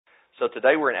So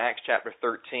today we're in Acts chapter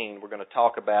 13. We're going to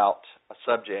talk about a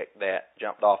subject that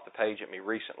jumped off the page at me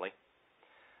recently.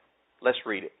 Let's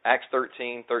read it. Acts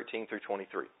 13, 13 through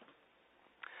 23.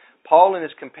 Paul and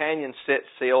his companions set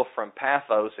sail from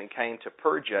Paphos and came to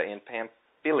Perga in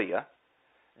Pamphylia.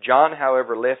 John,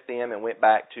 however, left them and went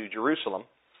back to Jerusalem.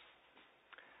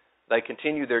 They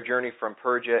continued their journey from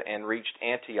Perga and reached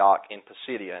Antioch in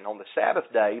Pisidia. And on the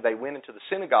Sabbath day, they went into the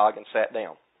synagogue and sat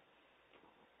down.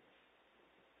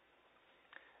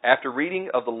 After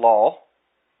reading of the law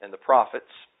and the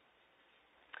prophets,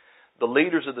 the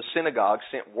leaders of the synagogue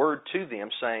sent word to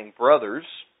them saying, "Brothers,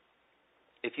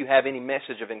 if you have any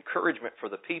message of encouragement for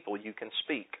the people, you can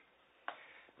speak."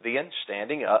 Then,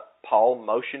 standing up, Paul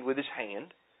motioned with his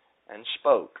hand and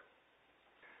spoke.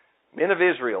 "Men of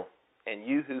Israel, and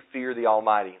you who fear the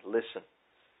Almighty, listen.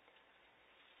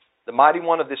 The mighty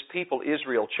one of this people,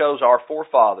 Israel, chose our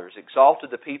forefathers,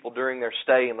 exalted the people during their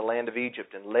stay in the land of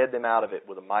Egypt, and led them out of it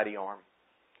with a mighty arm.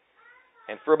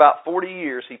 And for about 40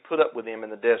 years he put up with them in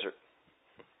the desert.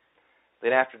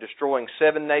 Then after destroying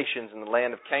 7 nations in the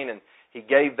land of Canaan, he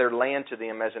gave their land to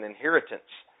them as an inheritance.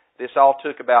 This all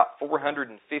took about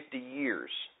 450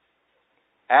 years.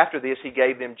 After this he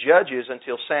gave them judges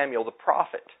until Samuel the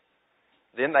prophet.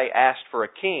 Then they asked for a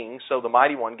king, so the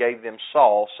mighty one gave them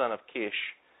Saul, son of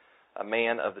Kish, a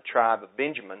man of the tribe of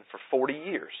Benjamin, for 40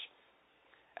 years.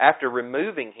 After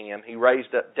removing him, he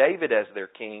raised up David as their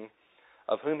king,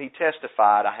 of whom he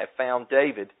testified, 'I have found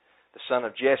David, the son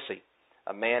of Jesse,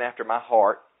 a man after my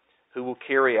heart, who will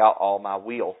carry out all my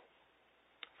will.'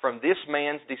 From this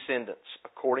man's descendants,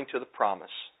 according to the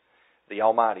promise, the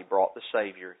Almighty brought the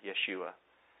Savior, Yeshua,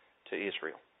 to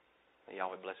Israel." May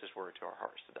Yahweh bless His word to our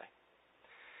hearts today.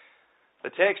 The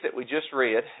text that we just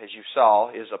read, as you saw,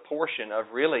 is a portion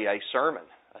of really a sermon,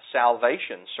 a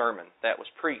salvation sermon that was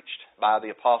preached by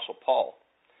the Apostle Paul.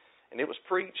 And it was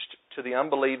preached to the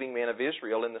unbelieving men of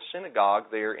Israel in the synagogue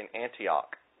there in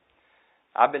Antioch.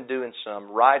 I've been doing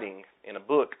some writing in a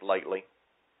book lately,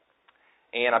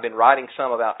 and I've been writing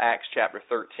some about Acts chapter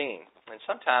 13. And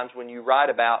sometimes when you write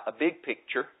about a big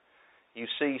picture, you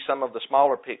see some of the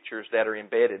smaller pictures that are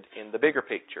embedded in the bigger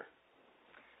picture.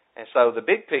 And so the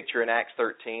big picture in Acts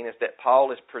 13 is that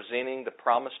Paul is presenting the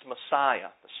promised Messiah,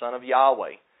 the Son of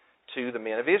Yahweh, to the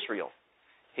men of Israel.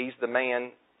 He's the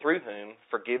man through whom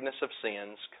forgiveness of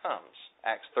sins comes.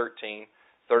 Acts 13,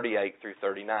 38 through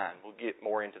 39. We'll get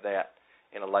more into that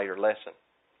in a later lesson.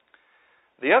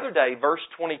 The other day, verse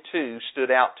 22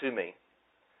 stood out to me.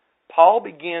 Paul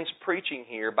begins preaching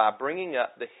here by bringing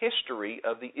up the history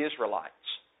of the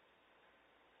Israelites.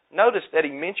 Notice that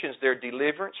he mentions their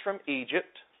deliverance from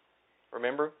Egypt,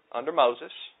 remember, under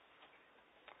Moses.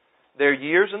 Their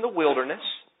years in the wilderness.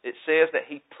 It says that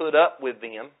he put up with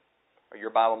them, or your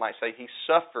Bible might say he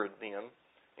suffered them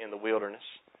in the wilderness.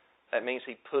 That means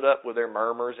he put up with their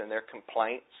murmurs and their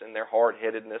complaints and their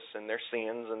hard-headedness and their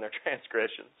sins and their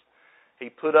transgressions. He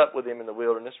put up with them in the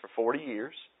wilderness for 40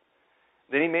 years.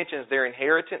 Then he mentions their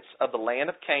inheritance of the land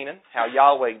of Canaan, how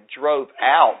Yahweh drove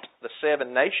out the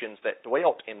 7 nations that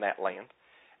dwelt in that land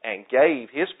and gave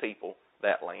His people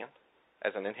that land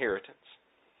as an inheritance.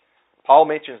 Paul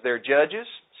mentions their judges,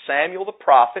 Samuel the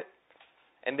prophet,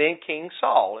 and then King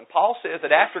Saul. And Paul says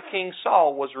that after King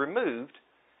Saul was removed,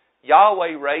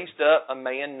 Yahweh raised up a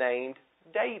man named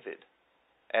David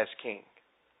as king.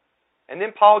 And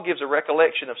then Paul gives a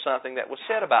recollection of something that was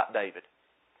said about David.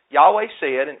 Yahweh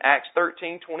said in Acts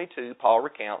 13:22, Paul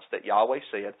recounts that Yahweh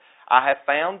said, "I have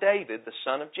found David, the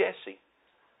son of Jesse,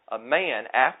 a man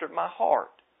after my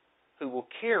heart, who will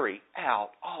carry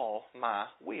out all my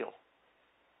will."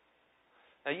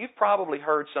 Now, you've probably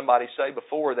heard somebody say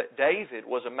before that David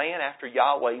was a man after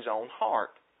Yahweh's own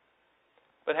heart.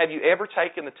 But have you ever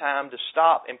taken the time to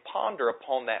stop and ponder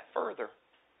upon that further?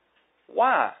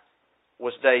 Why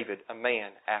was David a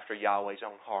man after Yahweh's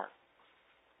own heart?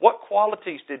 What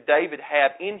qualities did David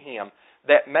have in him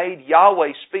that made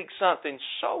Yahweh speak something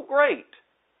so great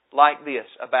like this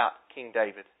about King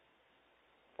David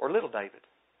or little David?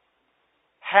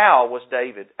 How was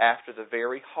David after the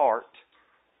very heart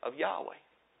of Yahweh?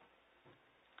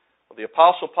 Well, the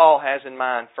Apostle Paul has in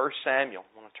mind 1 Samuel.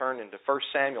 I want to turn into 1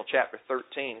 Samuel chapter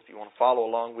 13 if you want to follow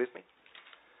along with me.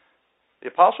 The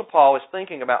Apostle Paul is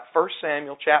thinking about 1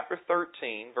 Samuel chapter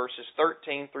 13, verses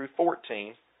 13 through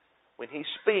 14, when he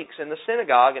speaks in the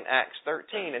synagogue in Acts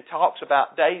 13 and talks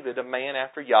about David, a man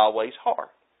after Yahweh's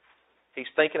heart. He's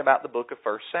thinking about the book of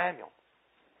 1 Samuel.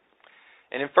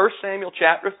 And in 1 Samuel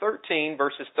chapter 13,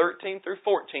 verses 13 through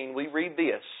 14, we read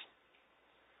this.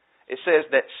 It says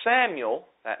that Samuel,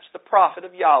 that's the prophet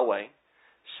of Yahweh,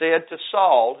 said to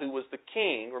Saul, who was the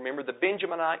king, remember the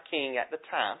Benjaminite king at the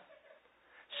time,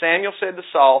 Samuel said to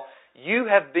Saul, "You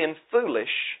have been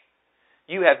foolish.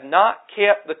 You have not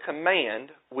kept the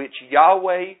command which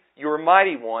Yahweh your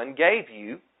mighty one gave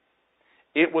you.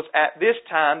 It was at this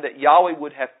time that Yahweh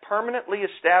would have permanently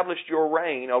established your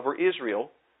reign over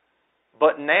Israel,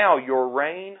 but now your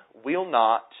reign will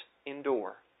not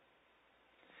endure.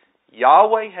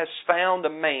 Yahweh has found a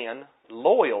man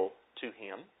loyal to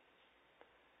him,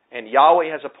 and Yahweh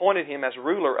has appointed him as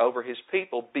ruler over his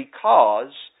people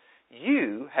because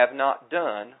you have not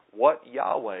done what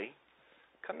Yahweh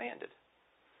commanded."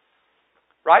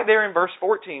 Right there in verse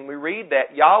 14, we read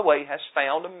that Yahweh has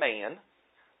found a man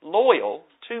loyal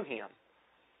to him.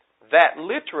 That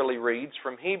literally reads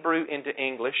from Hebrew into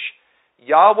English,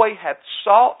 Yahweh hath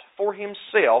sought for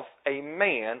himself a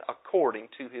man according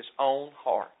to his own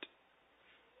heart.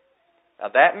 Now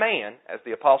that man, as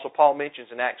the Apostle Paul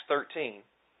mentions in Acts 13,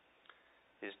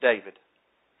 is David.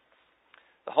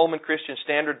 The Holman Christian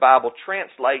Standard Bible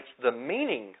translates the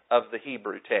meaning of the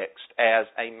Hebrew text as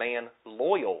a man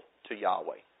loyal to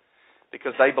Yahweh,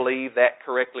 because they believe that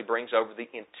correctly brings over the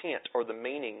intent or the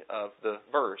meaning of the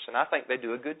verse. And I think they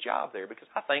do a good job there, because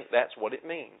I think that's what it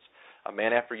means. A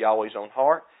man after Yahweh's own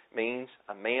heart means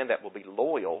a man that will be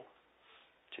loyal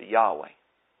to Yahweh.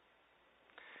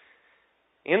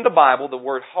 In the Bible, the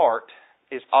word heart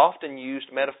is often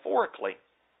used metaphorically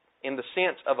in the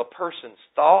sense of a person's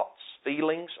thoughts,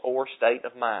 feelings, or state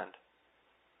of mind.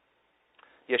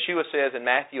 Yeshua says in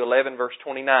Matthew 11, verse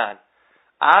 29,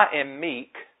 "I am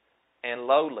meek and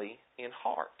lowly in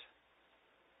heart."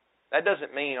 That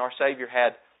doesn't mean our Savior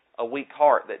had a weak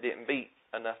heart that didn't beat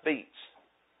enough beats.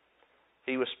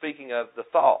 He was speaking of the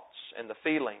thoughts and the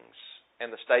feelings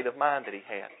and the state of mind that he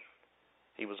had.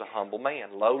 He was a humble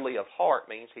man. Lowly of heart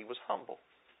means he was humble.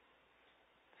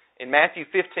 In Matthew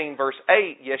 15, verse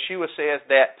 8, Yeshua says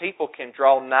that people can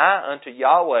draw nigh unto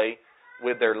Yahweh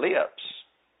with their lips,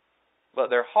 but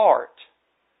their heart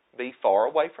be far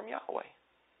away from Yahweh.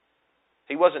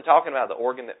 He wasn't talking about the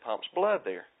organ that pumps blood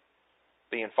there,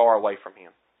 being far away from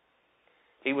Him.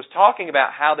 He was talking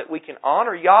about how that we can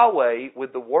honor Yahweh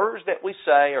with the words that we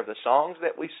say, or the songs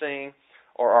that we sing,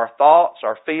 or our thoughts,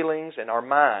 our feelings, and our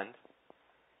mind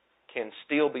can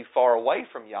still be far away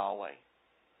from Yahweh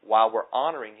while we're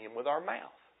honoring Him with our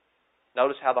mouth.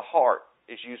 Notice how the heart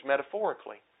is used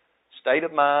metaphorically. State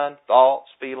of mind,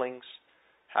 thoughts, feelings,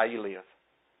 how you live.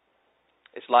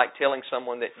 It's like telling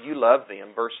someone that you love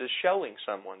them versus showing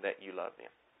someone that you love them.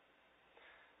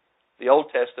 The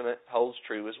Old Testament holds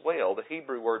true as well. The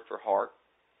Hebrew word for heart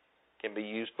can be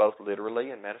used both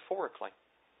literally and metaphorically.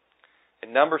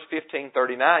 In Numbers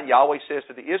 15:39, Yahweh says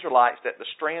to the Israelites that the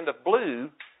strand of blue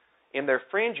in their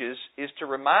fringes is to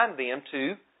remind them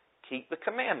to keep the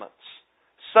commandments,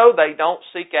 so they don't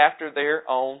seek after their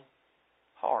own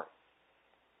heart.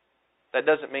 That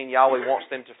doesn't mean Yahweh wants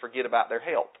them to forget about their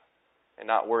health and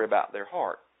not worry about their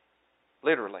heart,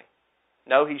 literally.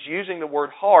 No, He's using the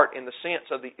word heart in the sense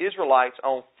of the Israelites'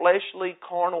 own fleshly,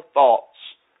 carnal thoughts,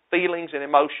 feelings, and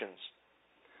emotions.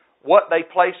 What they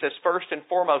place as first and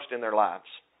foremost in their lives.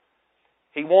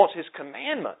 He wants His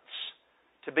commandments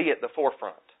to be at the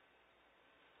forefront.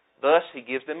 Thus, He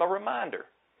gives them a reminder.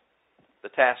 The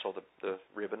tassel, the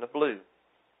ribbon of blue.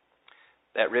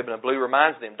 That ribbon of blue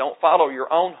reminds them, don't follow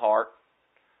your own heart,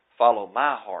 follow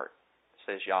my heart,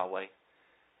 says Yahweh.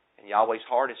 And Yahweh's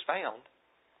heart is found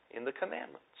in the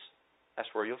commandments.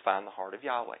 That's where you'll find the heart of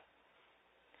Yahweh.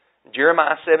 In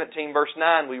Jeremiah 17, verse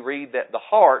 9, we read that the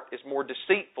heart is more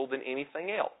deceitful than anything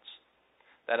else.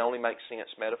 That only makes sense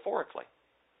metaphorically.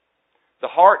 The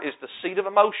heart is the seat of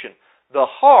emotion. The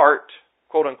heart,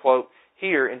 quote unquote,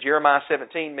 here in Jeremiah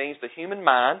 17 means the human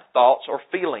mind, thoughts, or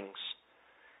feelings.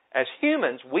 As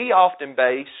humans, we often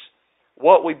base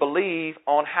what we believe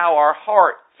on how our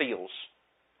heart feels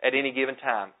at any given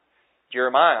time.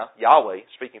 Jeremiah, Yahweh,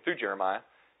 speaking through Jeremiah,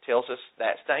 tells us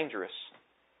that's dangerous.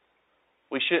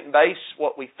 We shouldn't base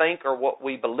what we think or what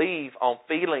we believe on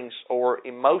feelings or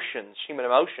emotions, human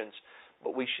emotions,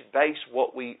 but we should base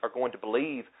what we are going to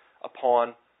believe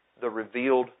upon the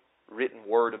revealed written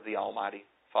word of the Almighty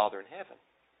Father in heaven.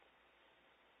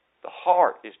 The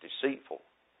heart is deceitful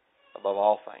above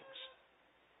all things.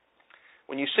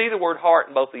 When you see the word heart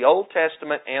in both the Old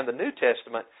Testament and the New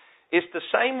Testament, it's the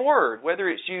same word, whether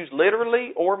it's used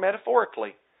literally or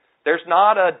metaphorically. There's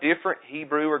not a different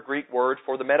Hebrew or Greek word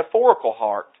for the metaphorical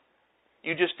heart.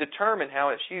 You just determine how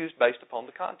it's used based upon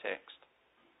the context.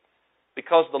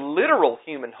 Because the literal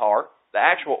human heart, the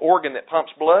actual organ that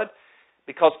pumps blood,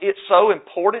 because it's so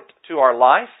important to our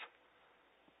life,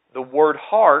 the word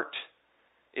heart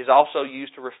is also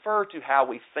used to refer to how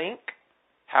we think,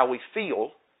 how we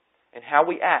feel, and how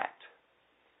we act.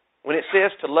 When it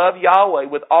says to love Yahweh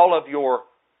with all of your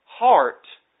heart,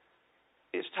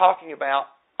 it's talking about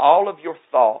all of your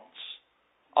thoughts,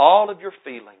 all of your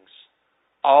feelings,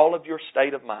 all of your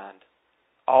state of mind,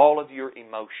 all of your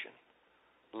emotion.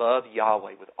 Love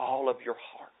Yahweh with all of your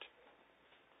heart.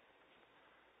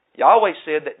 Yahweh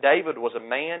said that David was a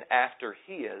man after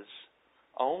His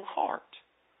own heart.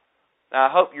 Now,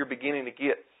 I hope you're beginning to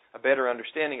get a better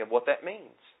understanding of what that means.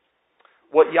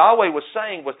 What Yahweh was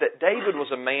saying was that David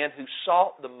was a man who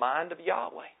sought the mind of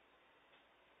Yahweh.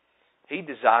 He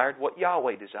desired what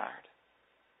Yahweh desired.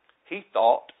 He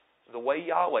thought the way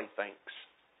Yahweh thinks.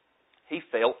 He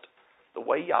felt the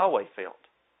way Yahweh felt.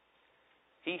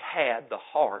 He had the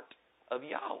heart of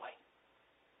Yahweh.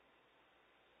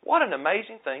 What an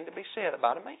amazing thing to be said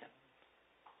about a man.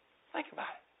 Think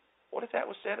about it. What if that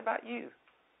was said about you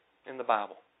in the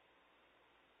Bible?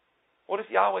 What if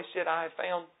Yahweh said, I have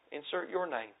found, insert your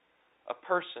name, a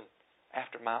person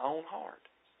after my own heart?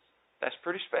 That's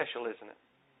pretty special, isn't it?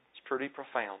 It's pretty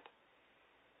profound.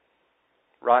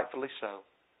 Rightfully so.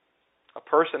 A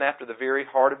person after the very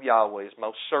heart of Yahweh is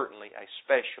most certainly a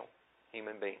special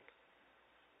human being.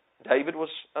 David was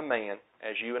a man,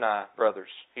 as you and I, brothers,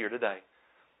 here today,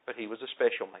 but he was a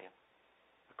special man.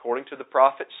 According to the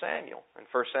prophet Samuel, in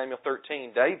 1 Samuel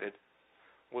 13, David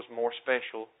was more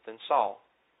special than Saul.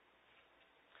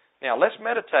 Now, let's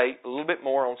meditate a little bit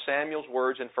more on Samuel's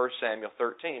words in 1 Samuel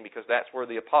 13, because that's where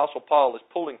the Apostle Paul is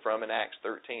pulling from in Acts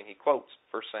 13. He quotes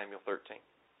 1 Samuel 13.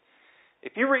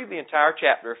 If you read the entire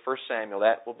chapter of 1 Samuel,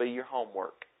 that will be your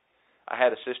homework. I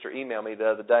had a sister email me the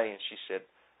other day, and she said,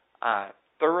 I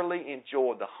thoroughly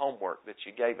enjoyed the homework that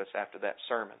you gave us after that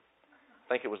sermon. I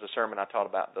think it was the sermon I taught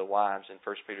about the wives in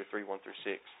 1 Peter 3, 1 through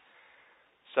 6.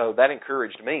 So that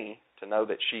encouraged me to know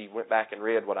that she went back and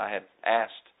read what I had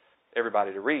asked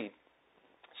everybody to read.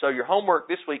 So your homework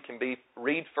this week can be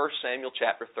read 1 Samuel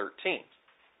chapter 13. You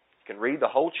can read the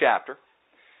whole chapter.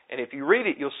 And if you read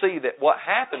it, you'll see that what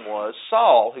happened was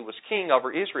Saul, who was king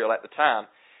over Israel at the time,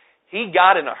 he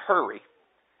got in a hurry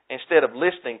instead of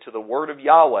listening to the word of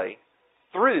Yahweh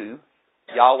through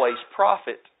Yahweh's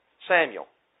prophet Samuel.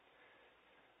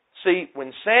 See,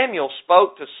 when Samuel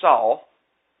spoke to Saul,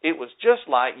 it was just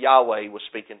like Yahweh was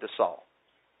speaking to Saul,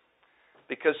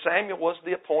 because Samuel was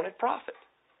the appointed prophet.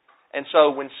 And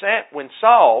so when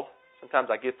Saul, sometimes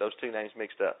I get those two names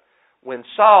mixed up, when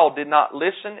Saul did not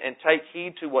listen and take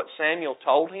heed to what Samuel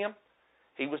told him,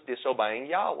 he was disobeying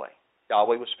Yahweh.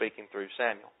 Yahweh was speaking through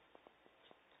Samuel.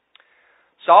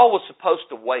 Saul was supposed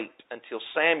to wait until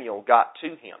Samuel got to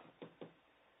him,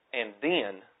 and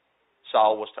then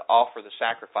Saul was to offer the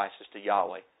sacrifices to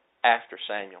Yahweh after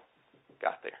Samuel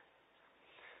got there.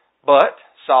 But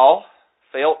Saul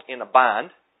felt in a bind.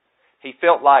 He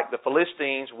felt like the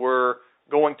Philistines were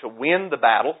going to win the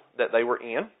battle that they were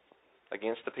in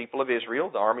against the people of Israel,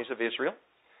 the armies of Israel.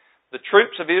 The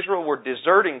troops of Israel were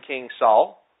deserting King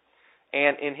Saul,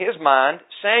 and in his mind,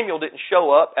 Samuel didn't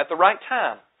show up at the right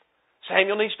time.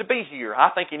 Samuel needs to be here. I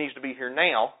think he needs to be here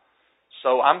now,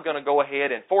 so I'm going to go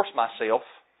ahead and force myself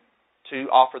to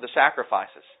offer the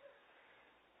sacrifices.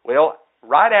 Well,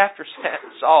 right after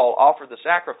Saul offered the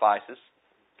sacrifices,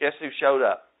 guess who showed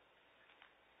up?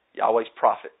 Yahweh's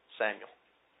prophet, Samuel.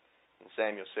 And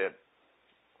Samuel said,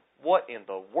 what in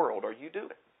the world are you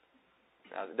doing?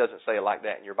 Now, it doesn't say it like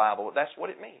that in your Bible, but that's what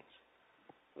it means.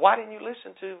 Why didn't you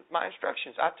listen to my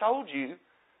instructions? I told you,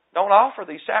 don't offer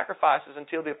these sacrifices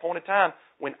until the appointed time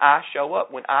when I show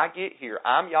up, when I get here.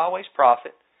 I'm Yahweh's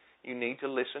prophet. You need to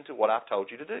listen to what I've told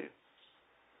you to do.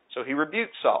 So he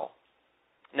rebuked Saul.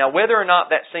 Now, whether or not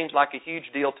that seems like a huge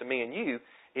deal to me and you,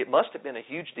 it must have been a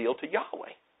huge deal to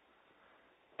Yahweh.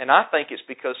 And I think it's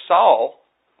because Saul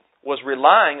was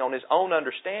relying on his own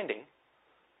understanding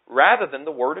rather than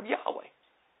the word of Yahweh.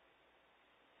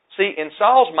 See, in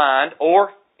Saul's mind,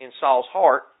 or in Saul's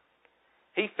heart,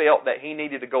 he felt that he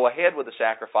needed to go ahead with the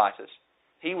sacrifices.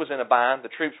 He was in a bind, the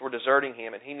troops were deserting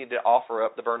him, and he needed to offer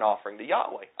up the burnt offering to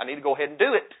Yahweh. I need to go ahead and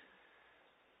do it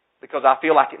because I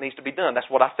feel like it needs to be done. That's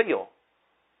what I feel.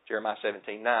 Jeremiah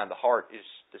 17:9, the heart is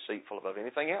deceitful above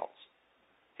anything else.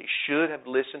 He should have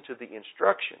listened to the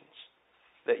instructions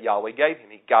that Yahweh gave him.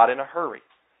 He got in a hurry.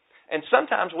 And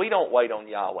sometimes we don't wait on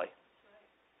Yahweh.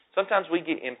 Sometimes we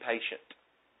get impatient.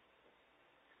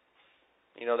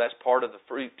 You know, that's part of the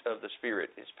fruit of the Spirit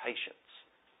is patience.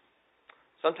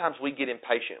 Sometimes we get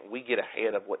impatient. We get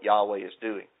ahead of what Yahweh is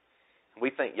doing. We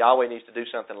think Yahweh needs to do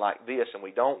something like this, and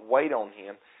we don't wait on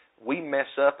Him. We mess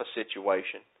up a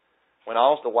situation. When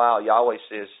all the while Yahweh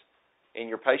says, in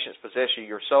your patience possess ye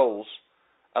your souls,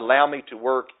 allow me to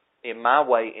work in my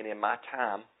way and in my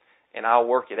time, and I'll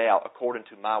work it out according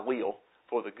to my will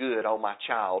for the good, oh my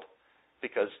child.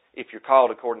 Because if you're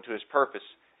called according to His purpose,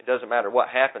 it doesn't matter what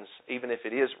happens, even if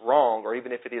it is wrong or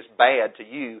even if it is bad to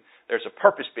you, there's a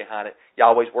purpose behind it.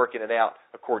 Yahweh's working it out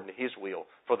according to His will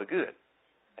for the good.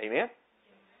 Amen?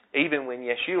 Even when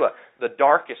Yeshua, the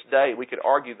darkest day, we could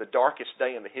argue the darkest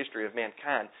day in the history of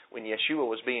mankind, when Yeshua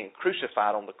was being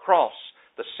crucified on the cross,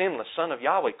 the sinless Son of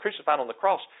Yahweh crucified on the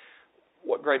cross,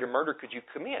 what greater murder could you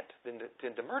commit than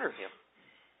to murder Him?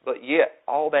 But yet,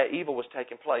 all that evil was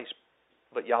taking place,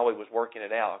 but Yahweh was working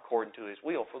it out according to His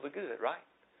will for the good, right?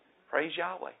 Praise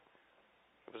Yahweh.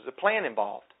 It was a plan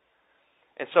involved.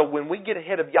 And so when we get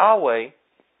ahead of Yahweh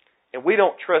and we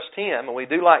don't trust Him and we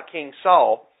do like King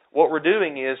Saul, what we're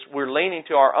doing is we're leaning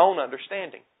to our own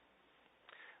understanding.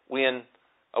 When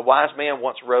a wise man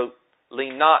once wrote,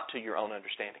 "Lean not to your own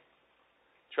understanding.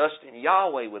 Trust in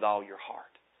Yahweh with all your heart.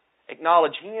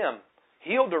 Acknowledge Him.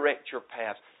 He'll direct your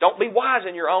paths. Don't be wise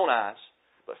in your own eyes,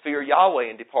 but fear Yahweh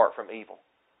and depart from evil."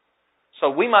 So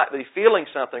we might be feeling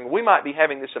something. We might be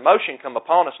having this emotion come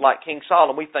upon us like King Saul,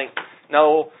 and we think,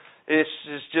 no, this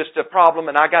is just a problem,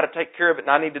 and I got to take care of it, and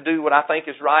I need to do what I think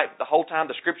is right. The whole time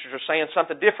the Scriptures are saying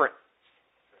something different.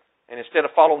 And instead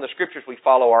of following the Scriptures, we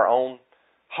follow our own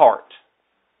heart,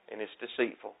 and it's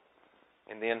deceitful.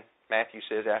 And then Matthew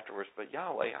says afterwards, "But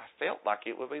Yahweh, I felt like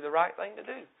it would be the right thing to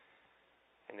do."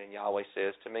 And then Yahweh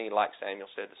says to me, like Samuel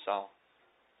said to Saul,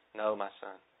 "No, my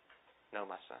son. No,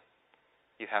 my son.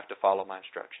 You have to follow my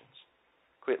instructions.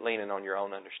 Quit leaning on your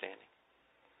own understanding."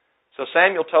 So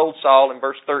Samuel told Saul in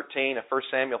verse 13 of 1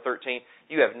 Samuel 13,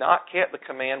 "You have not kept the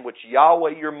command which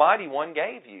Yahweh your mighty one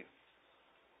gave you."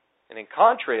 And in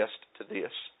contrast to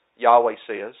this, Yahweh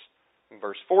says in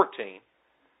verse 14,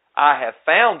 "I have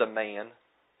found a man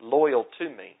loyal to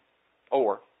me,"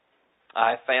 or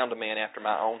 "I have found a man after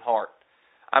my own heart.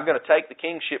 I'm going to take the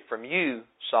kingship from you,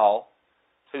 Saul,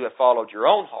 who have followed your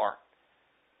own heart,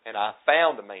 and I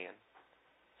found a man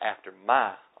after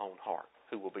my own heart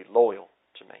who will be loyal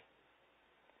to me."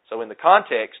 So in the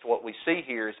context, what we see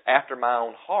here is after my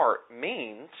own heart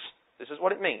means, this is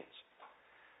what it means,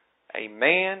 a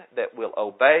man that will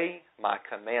obey my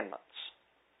commandments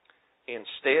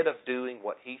instead of doing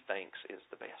what he thinks is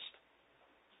the best.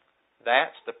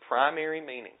 That's the primary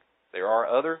meaning. There are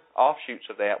other offshoots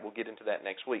of that. We'll get into that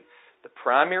next week. The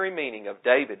primary meaning of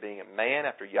David being a man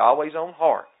after Yahweh's own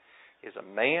heart is a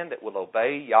man that will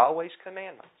obey Yahweh's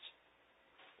commandments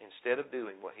instead of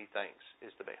doing what he thinks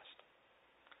is the best.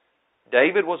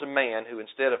 David was a man who,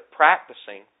 instead of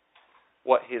practicing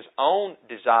what his own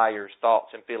desires,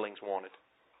 thoughts, and feelings wanted,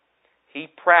 he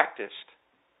practiced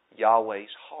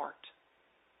Yahweh's heart.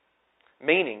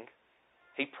 Meaning,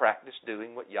 he practiced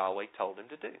doing what Yahweh told him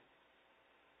to do.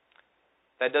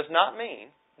 That does not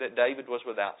mean that David was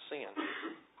without sin.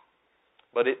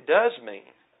 But it does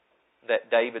mean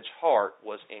that David's heart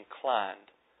was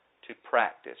inclined to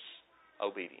practice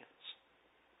obedience.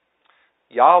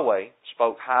 Yahweh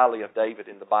spoke highly of David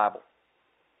in the Bible.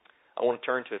 I want to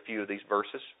turn to a few of these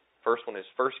verses. First one is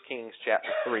 1 Kings chapter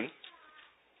 3.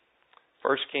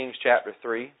 1 Kings chapter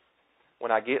 3.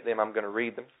 When I get them, I'm going to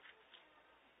read them.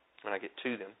 When I get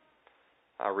to them,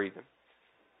 I'll read them.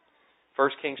 1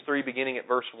 Kings 3, beginning at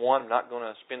verse 1. I'm not going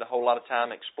to spend a whole lot of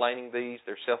time explaining these.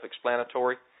 They're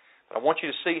self-explanatory. But I want you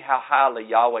to see how highly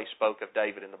Yahweh spoke of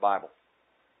David in the Bible.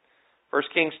 1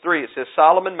 Kings 3, it says,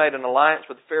 Solomon made an alliance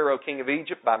with Pharaoh, king of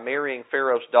Egypt, by marrying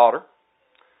Pharaoh's daughter.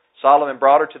 Solomon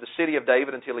brought her to the city of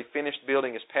David until he finished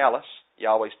building his palace,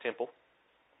 Yahweh's temple,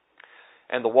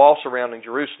 and the wall surrounding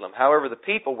Jerusalem. However, the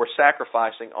people were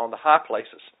sacrificing on the high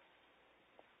places,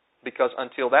 because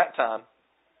until that time,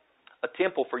 a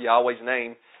temple for Yahweh's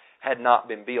name had not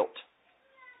been built.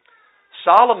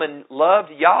 Solomon loved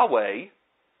Yahweh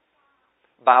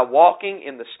by walking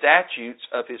in the statutes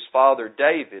of his father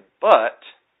David, but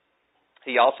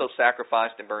he also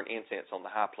sacrificed and burned incense on the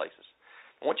high places.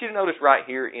 I want you to notice right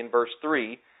here in verse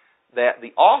 3 that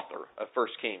the author of 1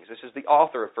 Kings, this is the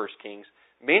author of 1 Kings,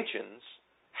 mentions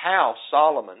how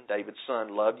Solomon, David's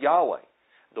son, loved Yahweh.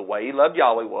 The way he loved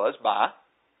Yahweh was by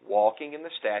walking in the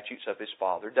statutes of his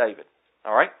father David.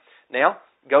 All right? Now,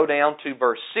 go down to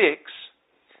verse 6,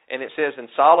 and it says, And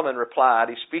Solomon replied,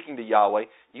 he's speaking to Yahweh,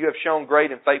 You have shown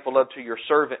great and faithful love to your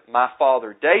servant, my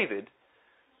father David,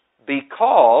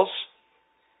 because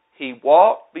he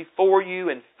walked before you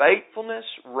in faithfulness,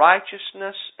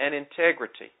 righteousness, and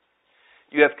integrity.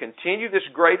 You have continued this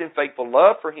great and faithful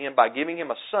love for him by giving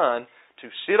him a son to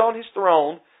sit on his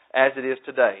throne as it is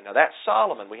today. Now that's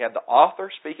Solomon. We have the author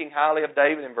speaking highly of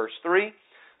David in verse 3.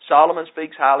 Solomon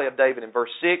speaks highly of David in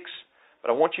verse 6.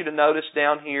 But I want you to notice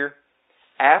down here,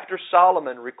 after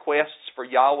Solomon requests for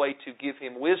Yahweh to give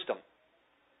him wisdom,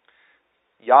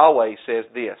 Yahweh says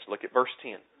this. Look at verse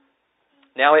 10.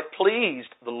 Now it pleased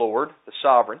the Lord, the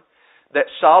sovereign, that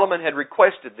Solomon had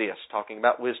requested this, talking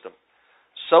about wisdom.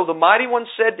 So the Mighty One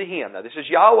said to him, now this is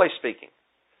Yahweh speaking,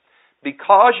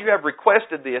 because you have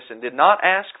requested this and did not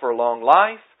ask for long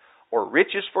life or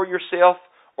riches for yourself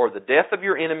or the death of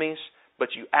your enemies,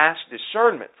 but you asked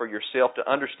discernment for yourself to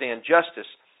understand justice,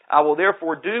 I will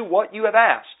therefore do what you have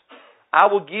asked. I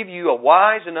will give you a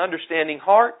wise and understanding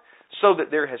heart, so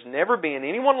that there has never been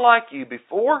anyone like you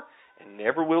before and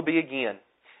never will be again.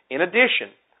 In addition,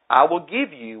 I will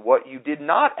give you what you did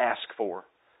not ask for,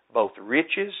 both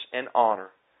riches and honor,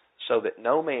 so that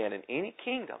no man in any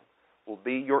kingdom will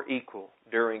be your equal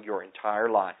during your entire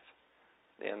life.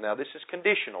 And now this is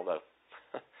conditional though.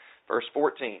 Verse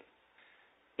 14.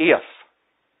 If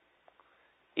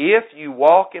you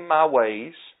walk in my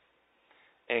ways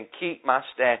and keep my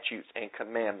statutes and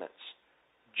commandments,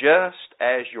 just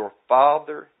as your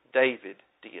father David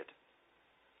did,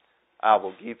 I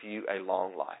will give you a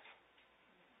long life.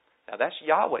 Now that's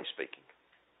Yahweh speaking.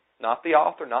 Not the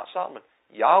author, not Solomon.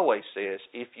 Yahweh says,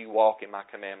 if you walk in my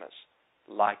commandments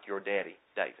like your daddy,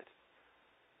 David.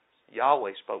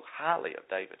 Yahweh spoke highly of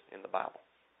David in the Bible.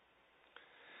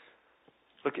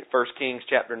 Look at 1 Kings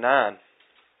chapter 9,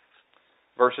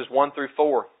 verses 1 through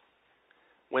 4.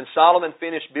 When Solomon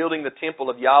finished building the temple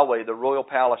of Yahweh, the royal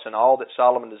palace, and all that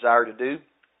Solomon desired to do,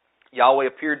 Yahweh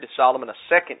appeared to Solomon a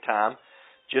second time,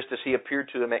 just as he appeared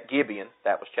to him at Gibeon.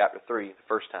 That was chapter 3, the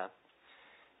first time.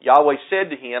 Yahweh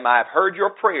said to him, I have heard your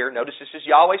prayer. Notice this is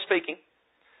Yahweh speaking.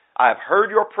 I have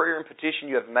heard your prayer and petition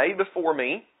you have made before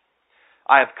me.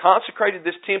 I have consecrated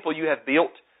this temple you have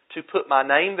built to put my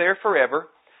name there forever.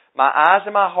 My eyes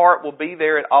and my heart will be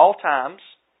there at all times.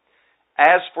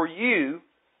 As for you,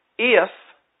 if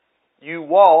you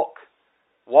walk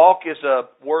is a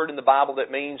word in the Bible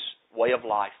that means way of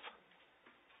life.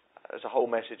 There's a whole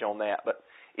message on that. But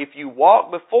if you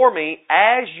walk before me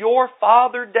as your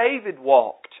father David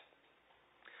walked,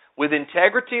 with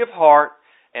integrity of heart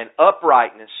and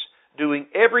uprightness, doing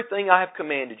everything I have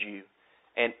commanded you,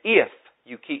 and if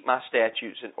you keep my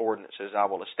statutes and ordinances, I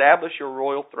will establish your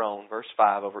royal throne, verse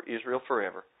 5, over Israel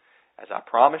forever. As I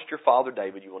promised your father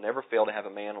David, you will never fail to have a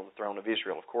man on the throne of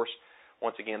Israel. Of course,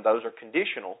 once again, those are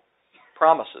conditional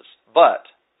promises. But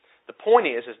the point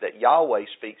is that Yahweh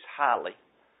speaks highly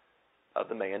of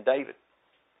the man David.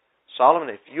 Solomon,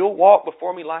 if you'll walk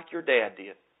before me like your dad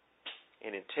did,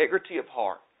 in integrity of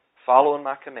heart, following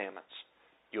my commandments,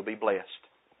 you'll be blessed.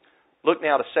 Look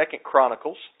now to 2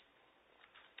 Chronicles.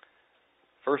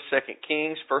 1st, 2nd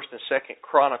Kings, 1st and 2nd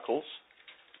Chronicles.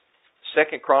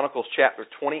 2nd Chronicles chapter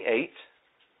 28.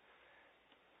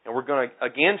 And we're going to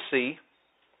again see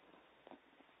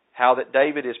how that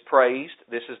David is praised.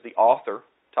 This is the author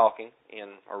talking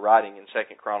or writing in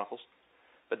 2nd Chronicles.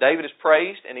 But David is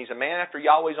praised, and he's a man after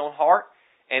Yahweh's own heart,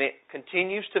 and it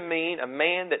continues to mean a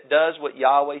man that does what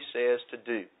Yahweh says to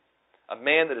do. A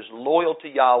man that is loyal to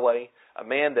Yahweh, a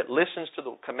man that listens to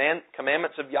the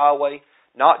commandments of Yahweh,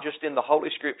 not just in the Holy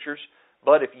Scriptures,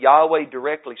 but if Yahweh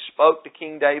directly spoke to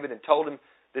King David and told him,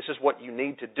 this is what you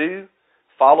need to do,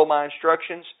 follow my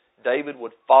instructions, David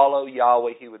would follow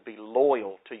Yahweh. He would be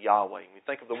loyal to Yahweh. You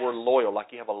think of the word loyal like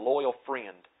you have a loyal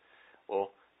friend.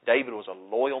 Well, David was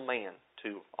a loyal man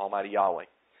to Almighty Yahweh.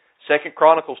 2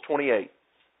 Chronicles 28.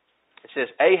 It says,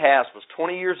 Ahaz was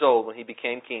 20 years old when he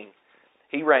became king.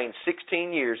 He reigned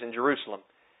 16 years in Jerusalem.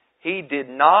 He did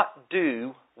not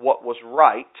do what was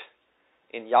right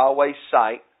in Yahweh's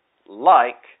sight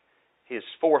like his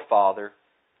forefather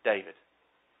David.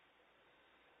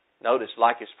 Notice,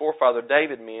 like his forefather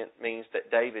David means that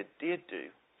David did do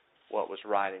what was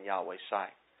right in Yahweh's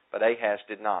sight. But Ahaz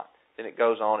did not. Then it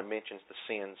goes on and mentions the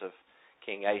sins of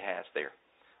King Ahaz there.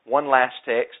 One last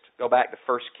text. Go back to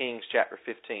 1 Kings chapter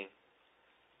 15.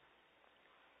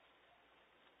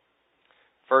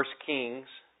 1 Kings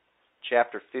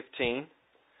chapter 15,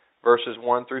 verses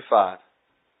 1 through 5.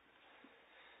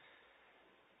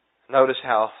 Notice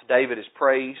how David is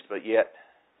praised, but yet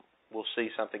we'll see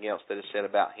something else that is said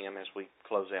about him as we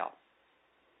close out.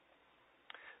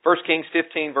 1 Kings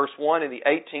 15, verse 1, in the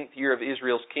 18th year of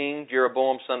Israel's king,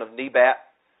 Jeroboam, son of Nebat,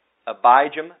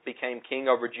 Abijam became king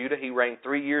over Judah. He reigned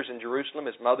 3 years in Jerusalem.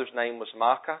 His mother's name was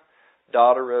Maacah,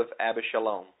 daughter of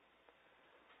Abishalom.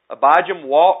 Abijam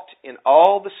walked in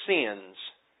all the sins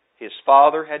his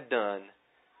father had done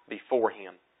before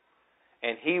him.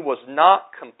 And he was not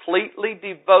completely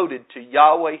devoted to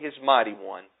Yahweh his Mighty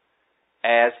One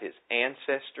as his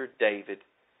ancestor David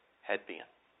had been.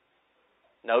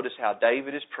 Notice how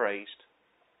David is praised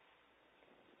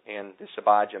and this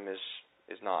Abijam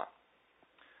is not.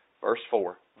 Verse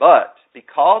 4, but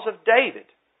because of David,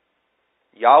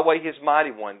 Yahweh his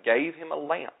Mighty One gave him a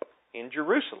lamp in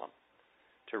Jerusalem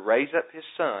to raise up his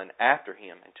son after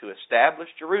him and to establish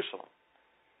Jerusalem.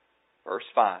 Verse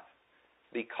 5.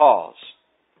 Because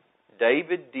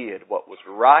David did what was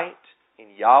right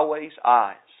in Yahweh's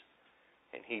eyes,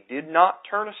 and he did not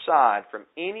turn aside from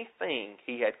anything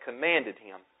he had commanded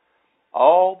him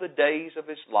all the days of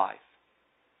his life,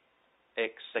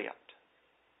 except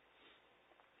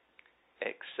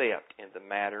in the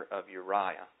matter of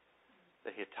Uriah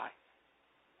the Hittite.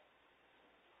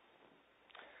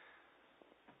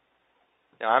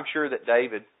 Now, I'm sure that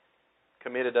David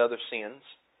committed other sins.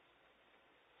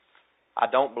 I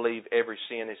don't believe every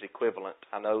sin is equivalent.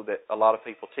 I know that a lot of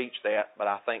people teach that, but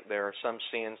I think there are some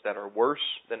sins that are worse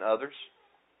than others.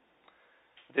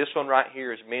 This one right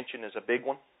here is mentioned as a big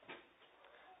one.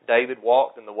 David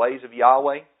walked in the ways of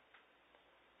Yahweh,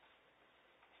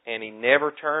 and he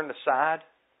never turned aside,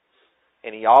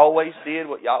 and he always did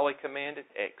what Yahweh commanded,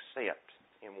 except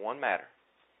in one matter.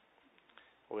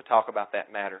 We'll talk about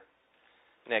that matter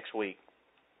next week.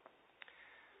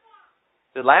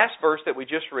 The last verse that we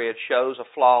just read shows a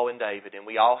flaw in David, and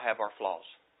we all have our flaws.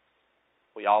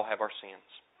 We all have our sins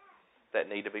that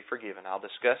need to be forgiven. I'll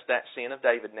discuss that sin of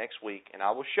David next week, and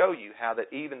I will show you how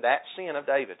that even that sin of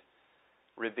David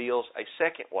reveals a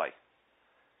second way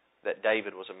that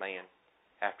David was a man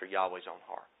after Yahweh's own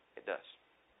heart. It does.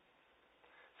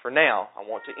 For now, I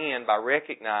want to end by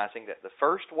recognizing that the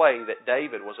first way that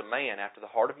David was a man after the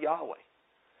heart of Yahweh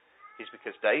is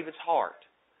because David's heart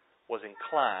was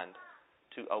inclined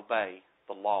to obey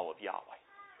the law of Yahweh.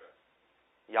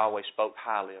 Yahweh spoke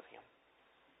highly of him.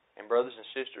 And brothers and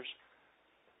sisters,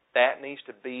 that needs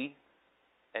to be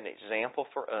an example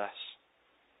for us.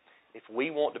 If we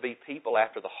want to be people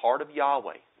after the heart of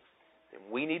Yahweh, then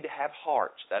we need to have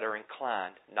hearts that are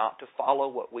inclined not to follow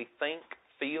what we think,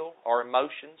 feel, our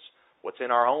emotions, what's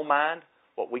in our own mind,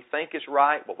 what we think is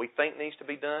right, what we think needs to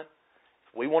be done.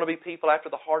 If we want to be people after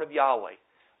the heart of Yahweh,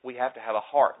 we have to have a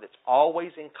heart that's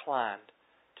always inclined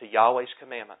to Yahweh's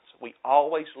commandments. We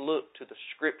always look to the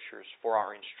Scriptures for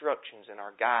our instructions and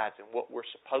our guides and what we're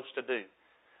supposed to do,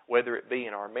 whether it be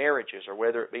in our marriages or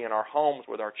whether it be in our homes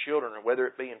with our children or whether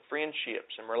it be in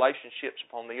friendships and relationships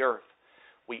upon the earth.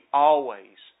 We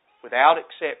always, without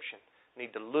exception,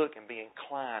 need to look and be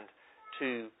inclined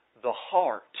to the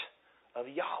heart of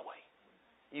Yahweh.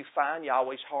 You find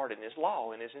Yahweh's heart in His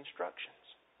law and His instructions.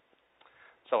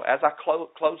 So as I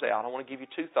close out, I want to give you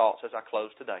two thoughts as I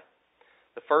close today.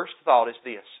 The first thought is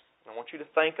this. I want you to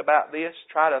think about this.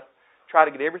 Try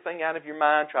to get everything out of your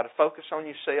mind. Try to focus on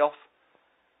yourself.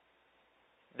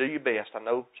 Do your best. I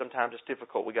know sometimes it's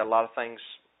difficult. We got a lot of things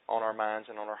on our minds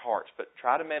and on our hearts, but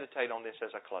try to meditate on this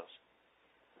as I close.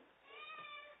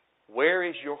 Where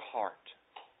is your heart?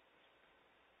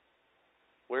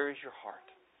 Where is your heart?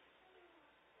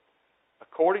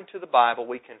 According to the Bible,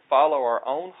 we can follow our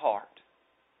own heart,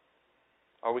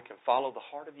 or we can follow the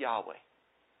heart of Yahweh.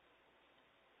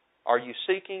 Are you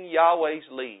seeking Yahweh's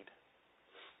lead?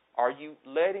 Are you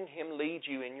letting Him lead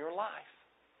you in your life?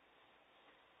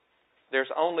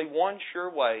 There's only one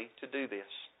sure way to do this,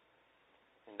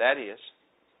 and that is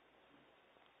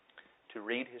to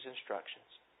read His instructions.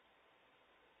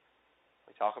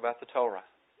 We talk about the Torah,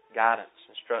 guidance,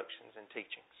 instructions, and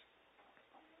teachings.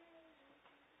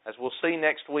 As we'll see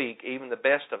next week, even the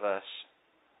best of us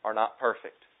are not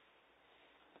perfect.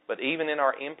 But even in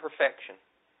our imperfection,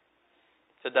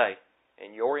 today,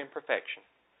 in your imperfection,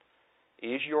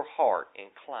 is your heart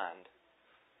inclined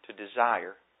to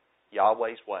desire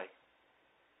Yahweh's way?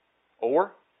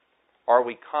 Or are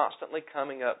we constantly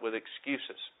coming up with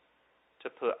excuses to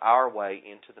put our way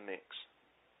into the mix?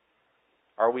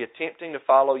 Are we attempting to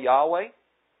follow Yahweh,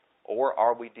 or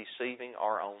are we deceiving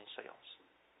our own selves?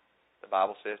 The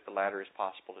Bible says the latter is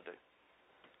possible to do.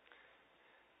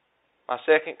 My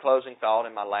second closing thought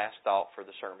and my last thought for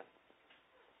the sermon.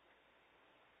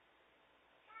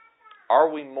 Are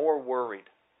we more worried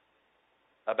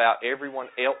about everyone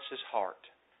else's heart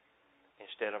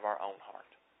instead of our own heart?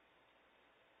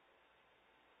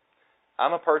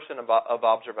 I'm a person of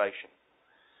observation.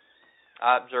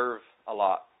 I observe a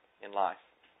lot in life.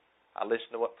 I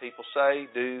listen to what people say,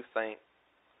 do, think.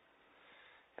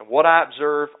 And what I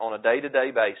observe on a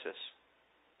day-to-day basis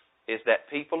is that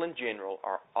people in general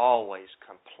are always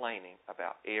complaining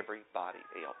about everybody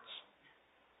else.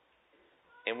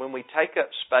 And when we take up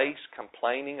space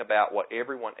complaining about what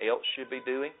everyone else should be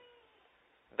doing,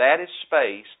 that is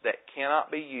space that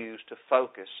cannot be used to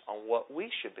focus on what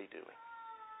we should be doing.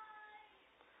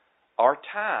 Our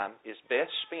time is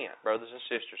best spent, brothers and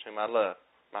sisters whom I love,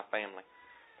 my family.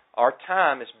 Our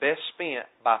time is best spent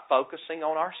by focusing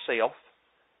on ourselves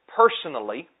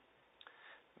personally,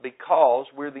 because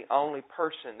we're the only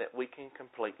person that we can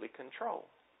completely control.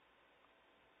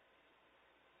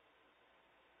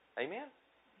 Amen?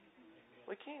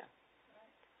 We can.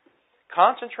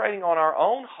 Concentrating on our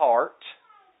own heart,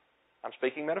 I'm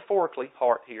speaking metaphorically,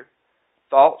 heart here,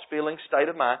 thoughts, feelings, state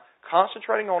of mind,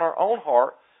 concentrating on our own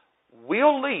heart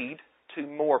will lead to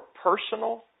more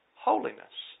personal holiness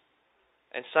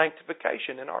and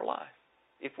sanctification in our life.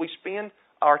 If we spend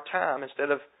our time,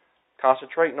 instead of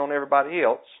concentrating on everybody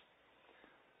else,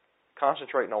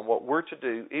 concentrating on what we're to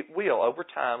do, it will, over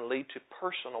time, lead to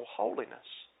personal holiness.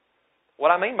 What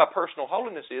I mean by personal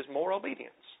holiness is more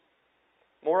obedience.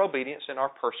 More obedience in our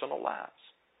personal lives.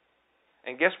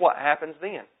 And guess what happens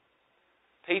then?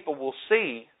 People will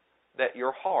see that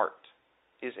your heart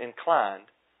is inclined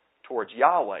towards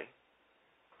Yahweh,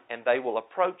 and they will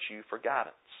approach you for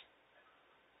guidance.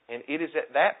 And it is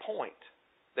at that point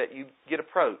that you get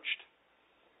approached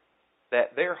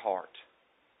that their heart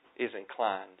is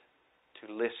inclined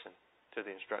to listen to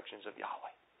the instructions of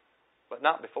Yahweh. But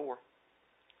not before.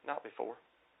 Not before.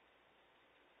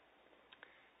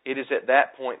 It is at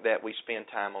that point that we spend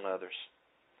time on others.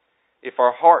 If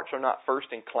our hearts are not first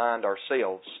inclined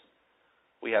ourselves,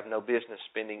 we have no business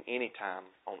spending any time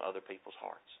on other people's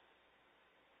hearts.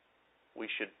 We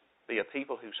should be a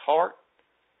people whose heart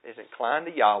is inclined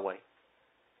to Yahweh,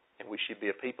 and we should be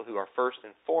a people who are first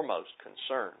and foremost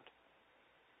concerned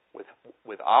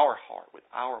with our heart, with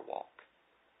our walk,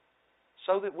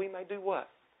 so that we may do what?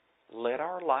 Let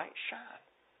our light shine,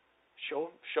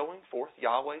 showing forth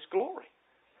Yahweh's glory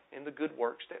in the good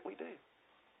works that we do.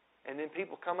 And then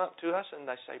people come up to us and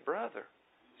they say, brother,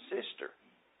 sister,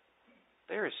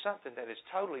 there is something that is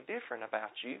totally different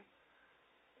about you.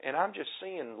 And I'm just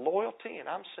seeing loyalty, and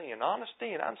I'm seeing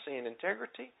honesty, and I'm seeing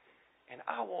integrity, and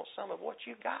I want some of what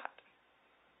you got.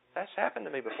 That's happened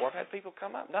to me before. I've had people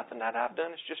come up. Nothing that I've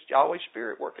done. It's just Yahweh's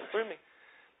Spirit working through me.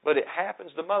 But it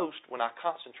happens the most when I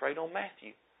concentrate on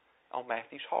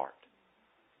Matthew's heart.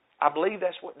 I believe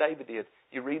that's what David did.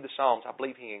 You read the Psalms. I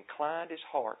believe he inclined his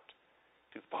heart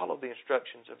to follow the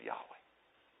instructions of Yahweh.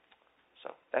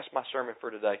 So that's my sermon for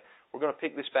today. We're going to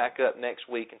pick this back up next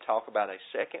week and talk about a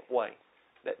second way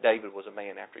that David was a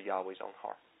man after Yahweh's own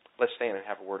heart. Let's stand and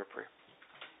have a word of prayer.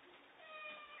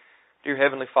 Dear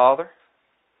Heavenly Father,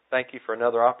 thank you for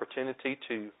another opportunity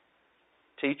to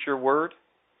teach your word,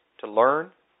 to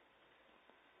learn,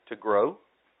 to grow.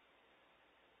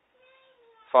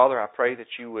 Father, I pray that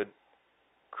you would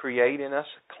create in us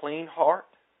a clean heart,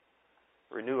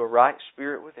 renew a right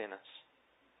spirit within us.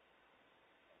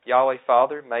 Yahweh,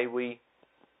 Father, may we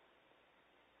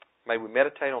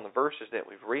meditate on the verses that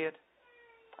we've read.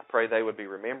 I pray they would be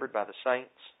remembered by the saints.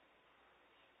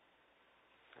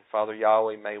 And Father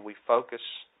Yahweh, may we focus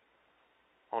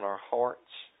on our hearts,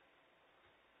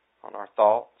 on our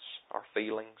thoughts, our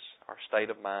feelings, our state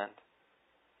of mind,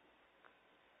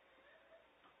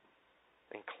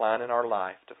 inclining our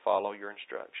life to follow your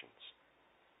instructions.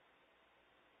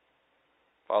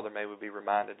 Father, may we be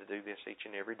reminded to do this each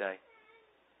and every day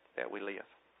that we live.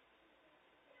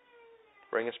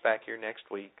 Bring us back here next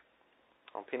week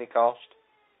on Pentecost,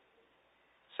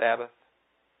 Sabbath.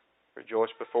 Rejoice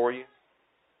before you.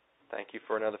 Thank you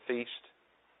for another feast.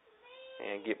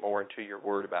 And get more into your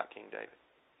word about King David.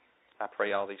 I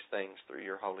pray all these things through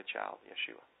your holy child,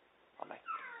 Yeshua. Amen.